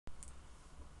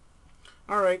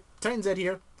Alright, Titan Z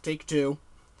here, take two.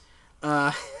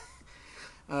 Had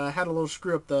a little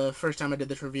screw up the first time I did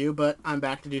this review, but I'm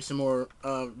back to do some more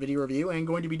video review, and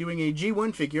going to be doing a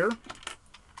G1 figure,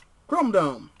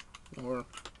 Chromedome, or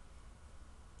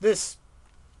this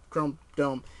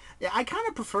Chromedome. Yeah, I kind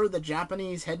of prefer the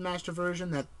Japanese Headmaster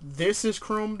version, that this is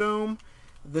Chromedome,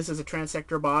 this is a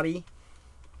Transector body.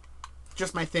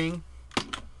 Just my thing.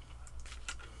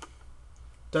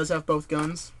 Does have both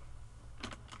guns.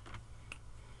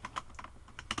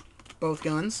 Both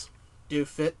guns do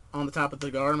fit on the top of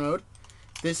the guard mode.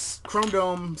 This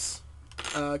Chromedome's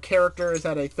character is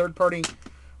at a third-party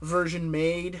version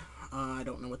made. I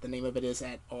don't know what the name of it is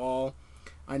at all.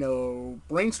 I know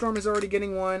Brainstorm is already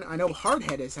getting one. I know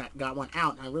Hardhead has got one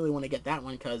out. I really want to get that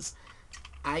one because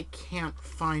I can't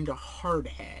find a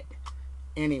Hardhead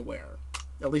anywhere.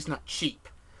 At least not cheap.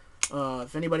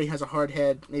 If anybody has a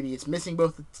Hardhead, maybe it's missing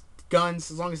both its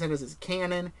guns. As long as it has its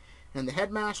cannon and the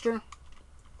Headmaster,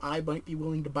 I might be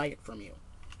willing to buy it from you.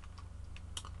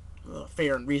 A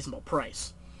fair and reasonable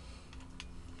price.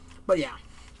 But yeah.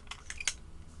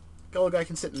 Little guy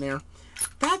can sit in there.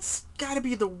 That's got to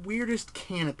be the weirdest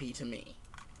canopy to me.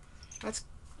 That's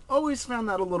always found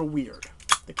that a little weird.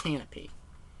 The canopy.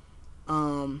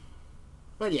 But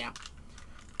yeah.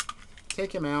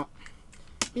 Take him out.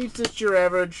 He's just your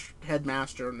average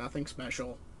Headmaster. Nothing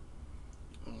special.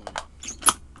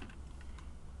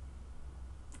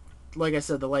 Like I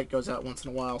said, the light goes out once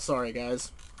in a while. Sorry,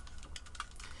 guys.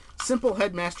 Simple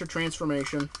Headmaster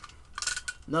transformation.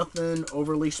 Nothing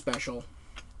overly special.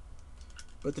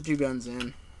 Put the two guns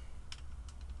in.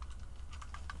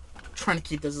 Trying to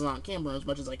keep this on camera as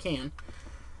much as I can.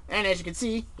 And as you can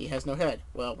see, he has no head.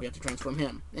 Well, we have to transform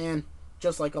him. And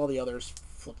just like all the others,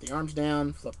 flip the arms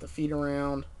down, flip the feet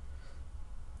around,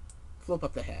 flip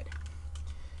up the head.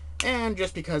 And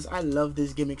just because I love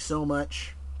this gimmick so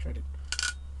much, try to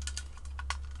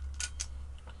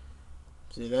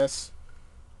see this.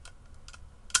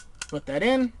 Put that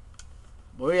in.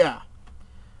 Booyah.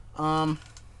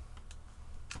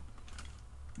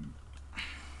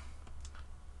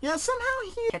 Yeah, somehow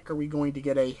heck are we going to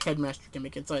get a Headmaster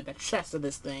gimmick inside the chest of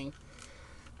this thing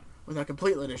without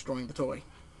completely destroying the toy?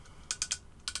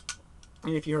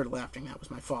 And if you heard laughing, that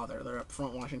was my father. They're up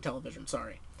front watching television.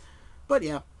 Sorry. But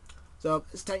yeah. So,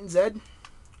 it's Titan Z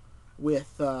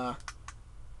with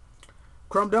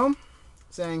Chromedome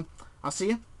saying, I'll see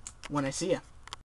you when I see you.